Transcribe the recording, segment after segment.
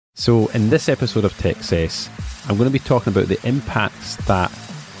So in this episode of Techcess, I'm going to be talking about the impacts that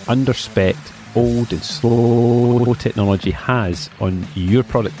under-spec'd, old and slow technology has on your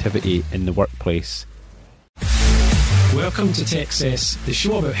productivity in the workplace. Welcome to Techcess, the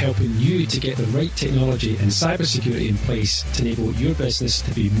show about helping you to get the right technology and cybersecurity in place to enable your business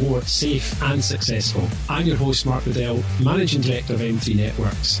to be more safe and successful. I'm your host, Mark Riddell, Managing Director of M3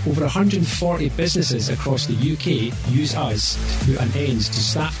 Networks. Over 140 businesses across the UK use us to put an end to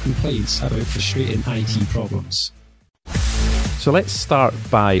staff complaints about frustrating IT problems. So let's start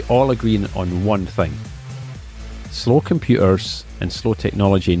by all agreeing on one thing. Slow computers and slow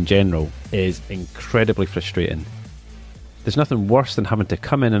technology in general is incredibly frustrating. There's nothing worse than having to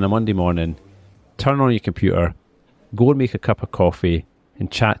come in on a Monday morning, turn on your computer, go and make a cup of coffee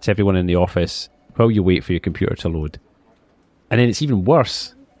and chat to everyone in the office while you wait for your computer to load. And then it's even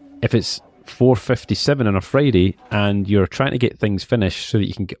worse if it's 4:57 on a Friday and you're trying to get things finished so that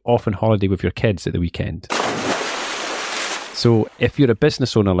you can get off on holiday with your kids at the weekend. So if you're a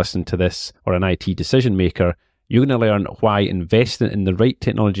business owner listening to this or an IT decision maker, you're going to learn why investing in the right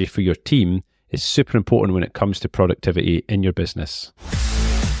technology for your team is super important when it comes to productivity in your business.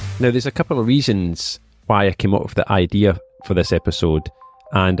 Now, there's a couple of reasons why I came up with the idea for this episode.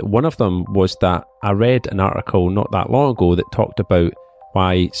 And one of them was that I read an article not that long ago that talked about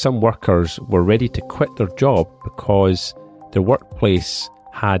why some workers were ready to quit their job because their workplace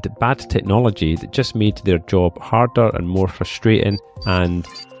had bad technology that just made their job harder and more frustrating, and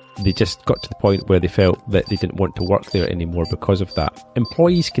they just got to the point where they felt that they didn't want to work there anymore because of that.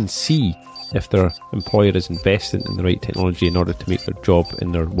 Employees can see if their employer is investing in the right technology in order to make their job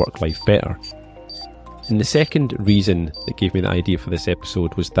and their work life better. And the second reason that gave me the idea for this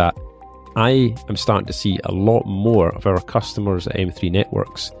episode was that I am starting to see a lot more of our customers at M3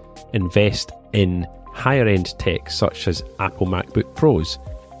 Networks invest in higher end tech such as Apple MacBook Pros.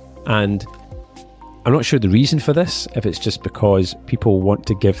 And I'm not sure the reason for this, if it's just because people want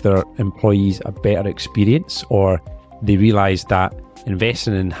to give their employees a better experience, or they realise that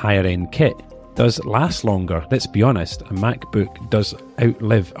investing in higher end kit does last longer. Let's be honest, a MacBook does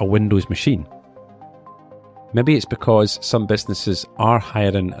outlive a Windows machine. Maybe it's because some businesses are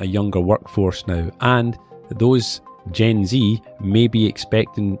hiring a younger workforce now, and those Gen Z may be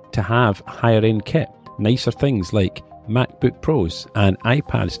expecting to have higher end kit, nicer things like MacBook Pros and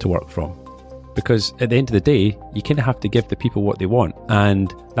iPads to work from. Because at the end of the day, you kind of have to give the people what they want,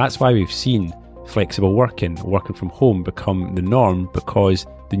 and that's why we've seen flexible working from home become the norm, because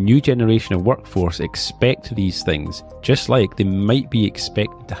the new generation of workforce expect these things, just like they might be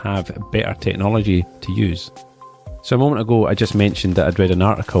expected to have better technology to use. So a moment ago, I just mentioned that I'd read an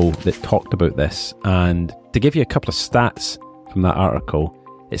article that talked about this, and to give you a couple of stats from that article,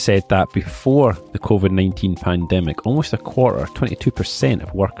 it said that before the COVID-19 pandemic, almost a quarter, 22%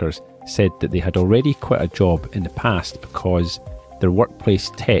 of workers said that they had already quit a job in the past because their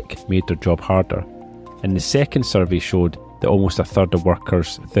workplace tech made their job harder. And the second survey showed that almost a third of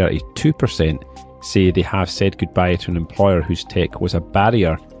workers, 32%, say they have said goodbye to an employer whose tech was a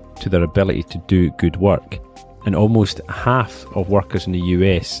barrier to their ability to do good work. And almost half of workers in the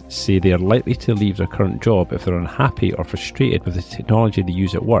US say they are likely to leave their current job if they're unhappy or frustrated with the technology they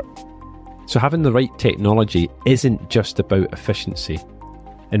use at work. So having the right technology isn't just about efficiency.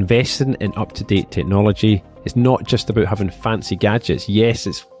 Investing in up-to-date technology is not just about having fancy gadgets. Yes,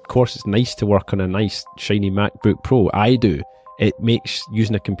 of course it's nice to work on a nice shiny MacBook Pro. I do. It makes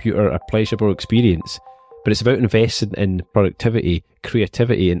using a computer a pleasurable experience. But it's about investing in productivity,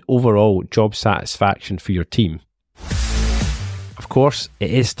 creativity, and overall job satisfaction for your team. Of course,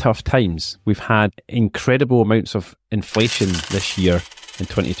 it is tough times. We've had incredible amounts of inflation this year in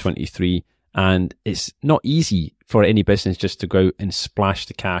 2023, and it's not easy for any business just to go out and splash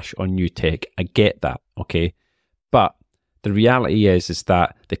the cash on new tech. I get that, okay? But the reality is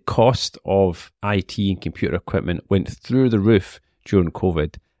that the cost of IT and computer equipment went through the roof during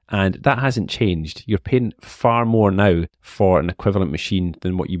COVID. And that hasn't changed. You're paying far more now for an equivalent machine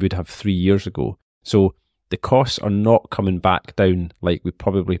than what you would have 3 years ago. So the costs are not coming back down like we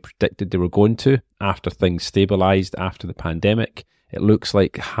probably predicted they were going to after things stabilised after the pandemic. It looks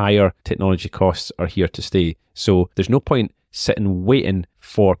like higher technology costs are here to stay. So there's no point sitting waiting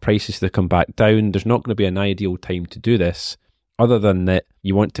for prices to come back down. There's not going to be an ideal time to do this, other than that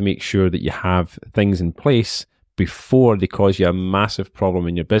you want to make sure that you have things in place before they cause you a massive problem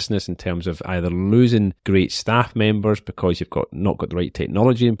in your business in terms of either losing great staff members because you've not got the right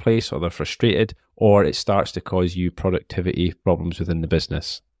technology in place, or they're frustrated, or it starts to cause you productivity problems within the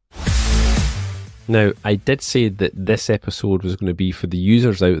business. Now, I did say that this episode was going to be for the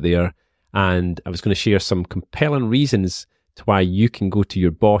users out there, and I was going to share some compelling reasons to why you can go to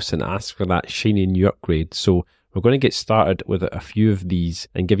your boss and ask for that shiny new upgrade. So we're going to get started with a few of these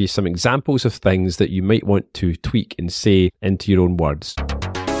and give you some examples of things that you might want to tweak and say into your own words.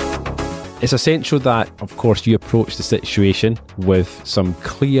 It's essential that, of course, you approach the situation with some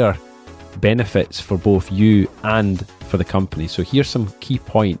clear benefits for both you and for the company. So here's some key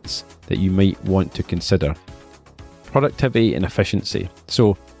points that you might want to consider. Productivity and efficiency.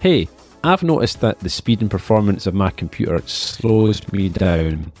 So, hey, I've noticed that the speed and performance of my computer slows me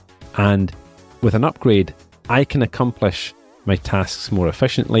down. And with an upgrade, I can accomplish my tasks more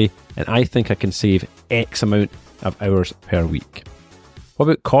efficiently, and I think I can save X amount of hours per week. What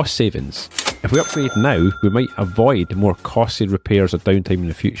about cost savings? If we upgrade now, we might avoid more costly repairs or downtime in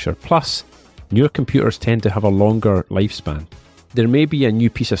the future. Plus, newer computers tend to have a longer lifespan. There may be a new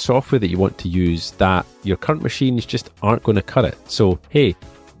piece of software that you want to use that your current machines just aren't going to cut it. So, hey,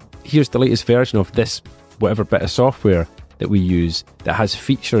 here's the latest version of this whatever bit of software that we use that has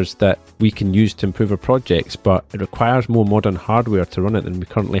features that we can use to improve our projects, but it requires more modern hardware to run it than we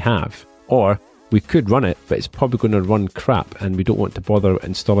currently have. Or we could run it, but it's probably going to run crap and we don't want to bother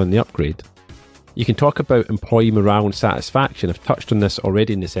installing the upgrade. You can talk about employee morale and satisfaction. I've touched on this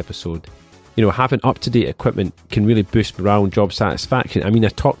already in this episode. You know, having up-to-date equipment can really boost morale and job satisfaction. I mean, I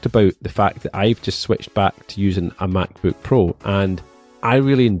talked about the fact that I've just switched back to using a MacBook Pro, and I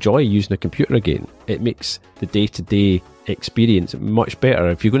really enjoy using a computer again. It makes the day-to-day experience much better.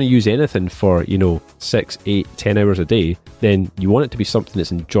 If you're going to use anything for, 6, 8, 10 hours a day, then you want it to be something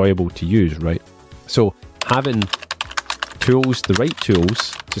that's enjoyable to use, right? So having tools, the right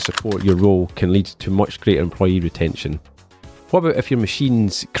tools to support your role can lead to much greater employee retention. What about if your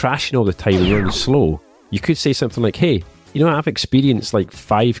machine's crashing all the time and running slow? You could say something like, hey, I've experienced like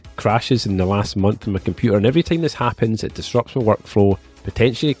 5 crashes in the last month on my computer, and every time this happens, it disrupts my workflow.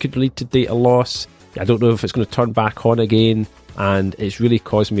 Potentially it could lead to data loss. I don't know if it's going to turn back on again, and it's really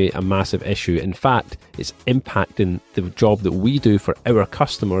caused me a massive issue. In fact, it's impacting the job that we do for our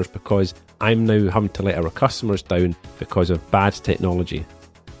customers because I'm now having to let our customers down because of bad technology.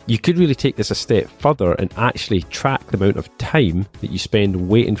 You could really take this a step further and actually track the amount of time that you spend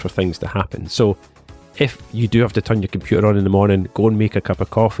waiting for things to happen. So if you do have to turn your computer on in the morning, go and make a cup of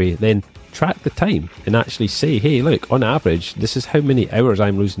coffee, then track the time and actually say, hey, look, on average, this is how many hours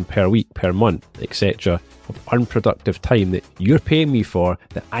I'm losing per week, per month, etc. of unproductive time that you're paying me for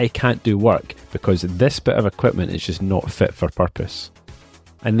that I can't do work because this bit of equipment is just not fit for purpose.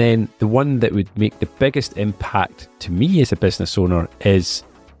 And then the one that would make the biggest impact to me as a business owner is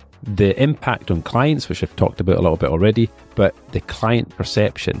the impact on clients, which I've talked about a little bit already, but the client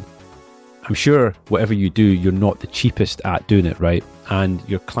perception. I'm sure whatever you do, you're not the cheapest at doing it, right? And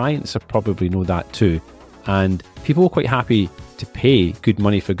your clients probably know that too. And people are quite happy to pay good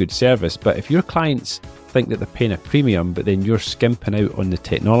money for good service. But if your clients think that they're paying a premium, but then you're skimping out on the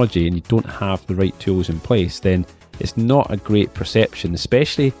technology and you don't have the right tools in place, then it's not a great perception,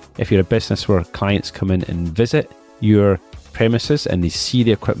 especially if you're a business where clients come in and visit your premises and they see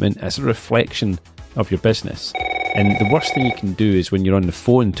the equipment as a reflection of your business. And the worst thing you can do is when you're on the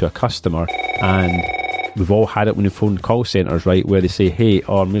phone to a customer, and we've all had it when we phone call centres, right, where they say, hey,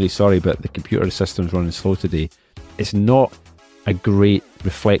 I'm really sorry, but the computer system's running slow today. It's not a great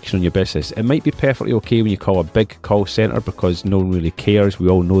reflection on your business. It might be perfectly okay when you call a big call centre because no one really cares. We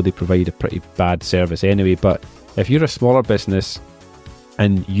all know they provide a pretty bad service anyway. But if you're a smaller business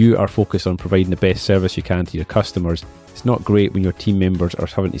and you are focused on providing the best service you can to your customers, it's not great when your team members are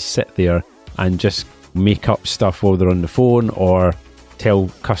having to sit there and just make up stuff while they're on the phone or tell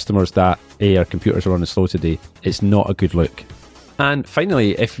customers that, hey, our computers are running slow today. It's not a good look. And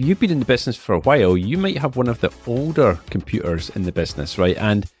finally, if you've been in the business for a while, you might have one of the older computers in the business, right?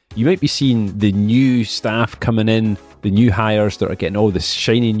 And you might be seeing the new staff coming in, the new hires that are getting all this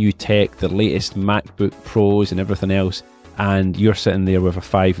shiny new tech, the latest MacBook Pros and everything else. And you're sitting there with a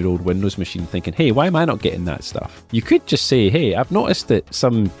 5-year-old Windows machine thinking, hey, why am I not getting that stuff? You could just say, hey, I've noticed that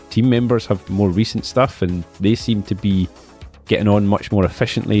some team members have more recent stuff and they seem to be getting on much more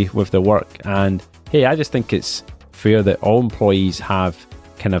efficiently with their work. And hey, I just think it's fair that all employees have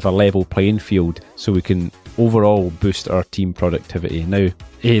kind of a level playing field so we can overall boost our team productivity. Now,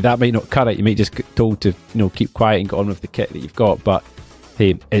 hey, that might not cut it. You might just get told to, keep quiet and get on with the kit that you've got. But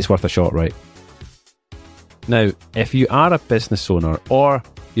hey, it's worth a shot, right? Now, if you are a business owner or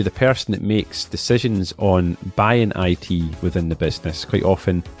you're the person that makes decisions on buying IT within the business, quite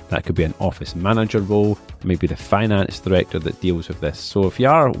often that could be an office manager role, maybe the finance director that deals with this. So if you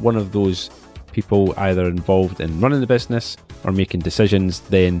are one of those people either involved in running the business or making decisions,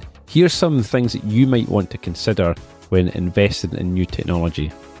 then here's some things that you might want to consider when investing in new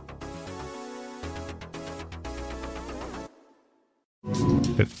technology.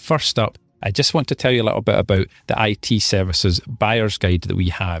 first up, I just want to tell you a little bit about the IT Services Buyer's Guide that we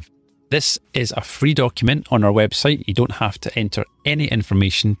have. This is a free document on our website. You don't have to enter any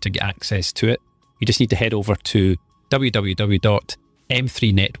information to get access to it. You just need to head over to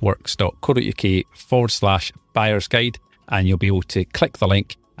www.m3networks.co.uk/buyer's guide, and you'll be able to click the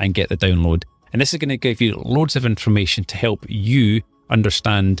link and get the download. And this is going to give you loads of information to help you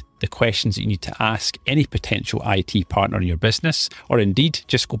understand the questions that you need to ask any potential IT partner in your business, or indeed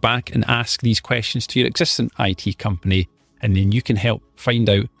just go back and ask these questions to your existing IT company, and then you can help find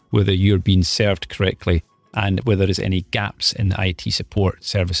out whether you're being served correctly and whether there's any gaps in the IT support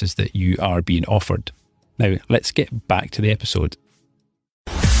services that you are being offered. Now, let's get back to the episode.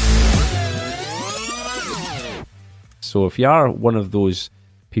 So if you are one of those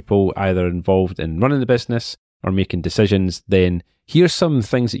people either involved in running the business or making decisions, then here's some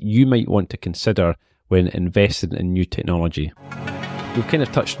things that you might want to consider when investing in new technology. We've kind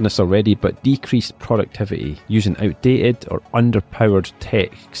of touched on this already, but decreased productivity using outdated or underpowered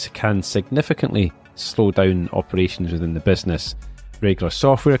tech can significantly slow down operations within the business. Regular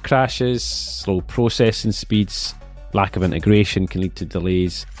software crashes, slow processing speeds, lack of integration can lead to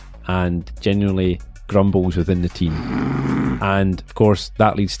delays and generally grumbles within the team. And of course,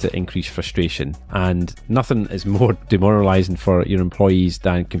 that leads to increased frustration. And nothing is more demoralizing for your employees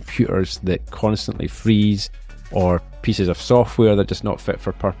than computers that constantly freeze, or pieces of software that are just not fit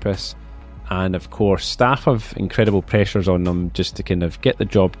for purpose. And of course, staff have incredible pressures on them just to kind of get the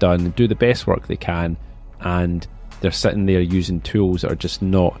job done and do the best work they can. And they're sitting there using tools that are just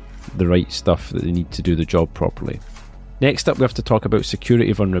not the right stuff that they need to do the job properly. Next up, we have to talk about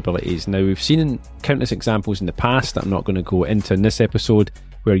security vulnerabilities. Now, we've seen countless examples in the past that I'm not going to go into in this episode,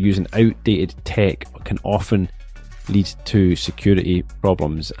 where using outdated tech can often lead to security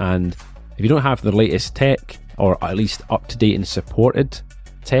problems. And if you don't have the latest tech, or at least up-to-date and supported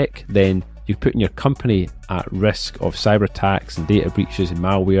tech, then you're putting your company at risk of cyber attacks and data breaches and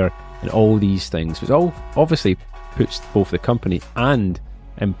malware and all these things, which all obviously puts both the company and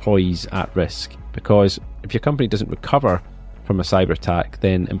employees at risk. Because if your company doesn't recover from a cyber attack,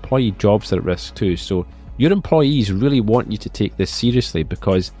 then employee jobs are at risk too. So your employees really want you to take this seriously,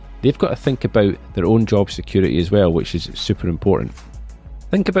 because they've got to think about their own job security as well, which is super important.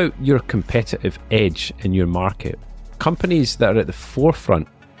 Think about your competitive edge in your market. Companies that are at the forefront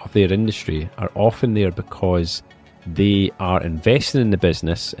of their industry are often there because they are investing in the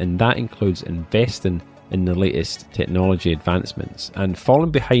business, and that includes investing in the latest technology advancements. And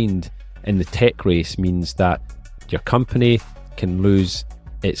falling behind in the tech race means that your company can lose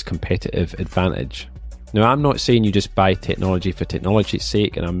its competitive advantage. Now, I'm not saying you just buy technology for technology's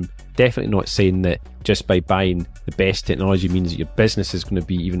sake, and I'm definitely not saying that just by buying the best technology means that your business is going to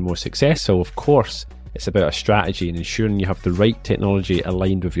be even more successful. Of course, it's about a strategy and ensuring you have the right technology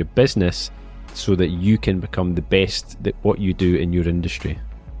aligned with your business so that you can become the best at what you do in your industry.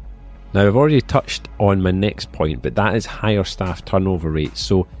 Now, I've already touched on my next point, but that is higher staff turnover rates.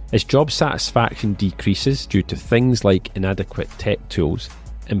 So as job satisfaction decreases due to things like inadequate tech tools,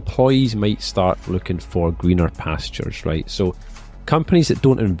 employees might start looking for greener pastures, right? So companies that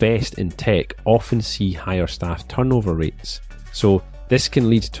don't invest in tech often see higher staff turnover rates. So this can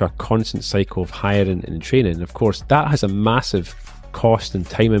lead to a constant cycle of hiring and training. Of course, that has a massive cost and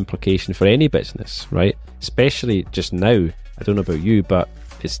time implication for any business, right? Especially just now. I don't know about you, but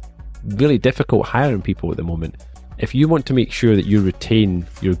it's really difficult hiring people at the moment. If you want to make sure that you retain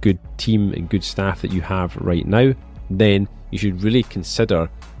your good team and good staff that you have right now, then you should really consider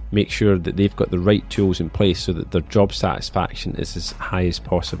make sure that they've got the right tools in place so that their job satisfaction is as high as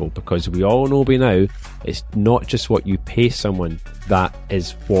possible. Because we all know by now, it's not just what you pay someone that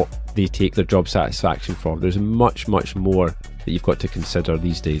is what they take their job satisfaction for. There's much, much more that you've got to consider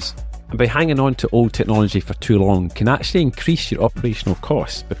these days. And by hanging on to old technology for too long can actually increase your operational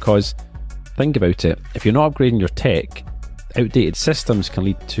costs, because think about it, if you're not upgrading your tech, outdated systems can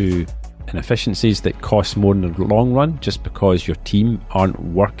lead to inefficiencies that cost more in the long run just because your team aren't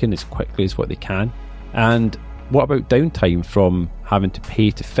working as quickly as what they can. And what about downtime from having to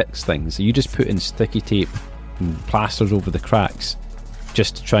pay to fix things? You just put in sticky tape and plasters over the cracks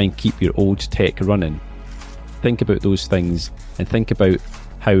just to try and keep your old tech running. Think about those things and think about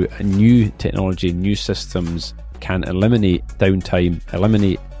how a new technology, new systems can eliminate downtime,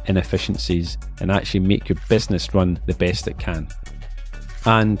 eliminate inefficiencies, and actually make your business run the best it can.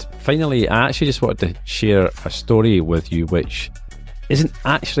 And finally, I actually just wanted to share a story with you which isn't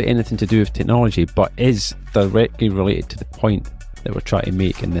actually anything to do with technology, but is directly related to the point that we're trying to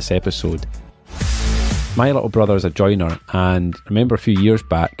make in this episode. My little brother is a joiner, and I remember a few years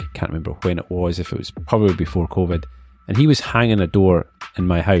back, can't remember when it was, if it was probably before COVID, and he was hanging a door in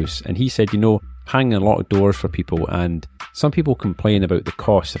my house, and he said, hanging a lot of doors for people, and some people complain about the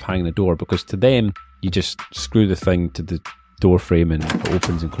cost of hanging a door because to them, you just screw the thing to the door frame and it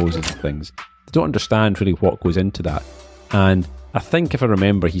opens and closes and things. They don't understand really what goes into that. And I think if I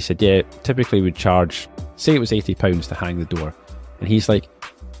remember, he said, yeah, typically we'd charge, say it was £80 to hang the door. And he's like,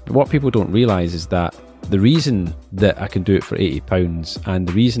 what people don't realise is that the reason that I can do it for £80 and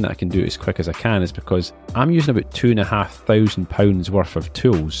the reason that I can do it as quick as I can is because I'm using about £2,500 worth of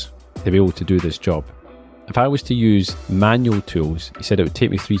tools to be able to do this job. If I was to use manual tools, he said it would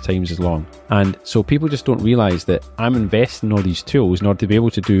take me 3 times as long. And so people just don't realise that I'm investing in all these tools in order to be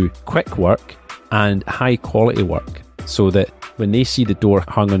able to do quick work and high quality work, so that when they see the door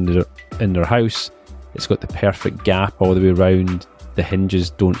hung in their house, it's got the perfect gap all the way around, the hinges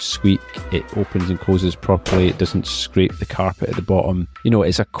don't squeak, it opens and closes properly, it doesn't scrape the carpet at the bottom.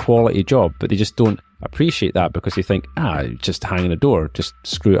 It's a quality job, but they just don't appreciate that because they think, just hanging a door, just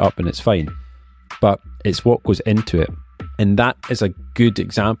screw it up and it's fine. But it's what goes into it. And that is a good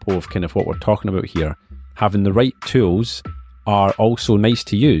example of kind of what we're talking about here. Having the right tools are also nice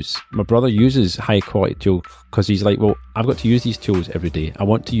to use. My brother uses high quality tools because he's like, well, I've got to use these tools every day. I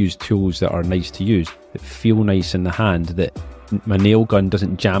want to use tools that are nice to use, that feel nice in the hand, that my nail gun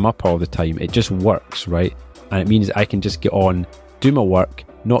doesn't jam up all the time. It just works, right? And it means I can just get on, do my work,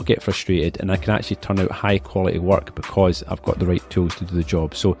 not get frustrated, and I can actually turn out high quality work because I've got the right tools to do the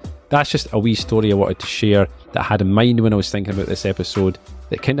job. So that's just a wee story I wanted to share that I had in mind when I was thinking about this episode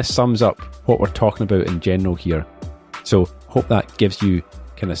that kind of sums up what we're talking about in general here. So hope that gives you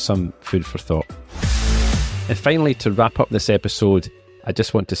kind of some food for thought. And finally, to wrap up this episode, I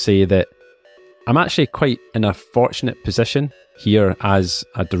just want to say that I'm actually quite in a fortunate position here as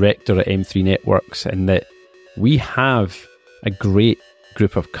a director at M3 Networks, in that we have a great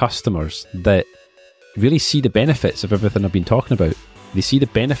group of customers that really see the benefits of everything I've been talking about. They see the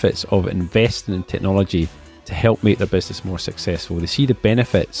benefits of investing in technology to help make their business more successful. They see the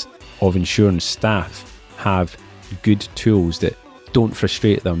benefits of ensuring staff have good tools that don't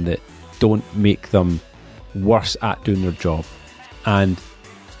frustrate them, that don't make them worse at doing their job. And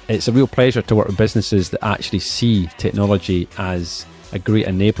it's a real pleasure to work with businesses that actually see technology as a great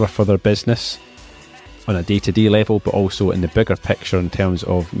enabler for their business on a day-to-day level, but also in the bigger picture in terms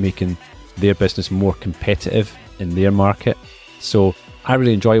of making their business more competitive in their market. So I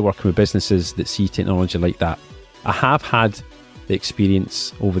really enjoy working with businesses that see technology like that. I have had the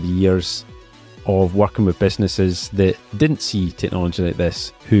experience over the years of working with businesses that didn't see technology like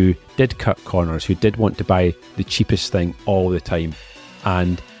this, who did cut corners, who did want to buy the cheapest thing all the time.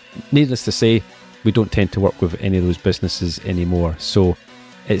 And needless to say, we don't tend to work with any of those businesses anymore. So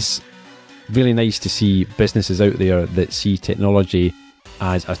it's really nice to see businesses out there that see technology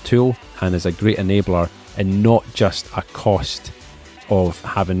as a tool and as a great enabler, and not just a cost of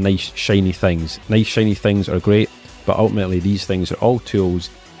having nice shiny things. Nice shiny things are great, but ultimately these things are all tools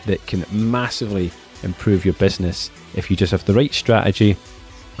that can massively improve your business if you just have the right strategy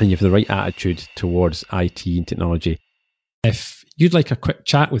and you have the right attitude towards IT and technology. If you'd like a quick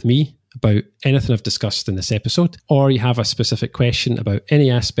chat with me about anything I've discussed in this episode, or you have a specific question about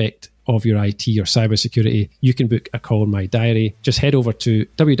any aspect of your IT or cybersecurity, you can book a call in my diary. Just head over to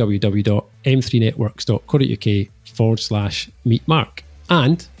www.m3networks.co.uk/meet Mark.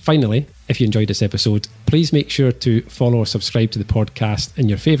 And finally, if you enjoyed this episode, please make sure to follow or subscribe to the podcast in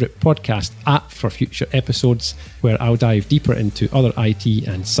your favourite podcast app for future episodes, where I'll dive deeper into other IT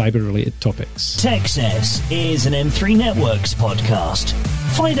and cyber-related topics. Techcess is an M3 Networks podcast.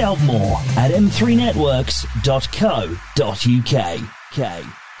 Find out more at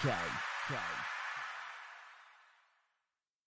m3networks.co.uk.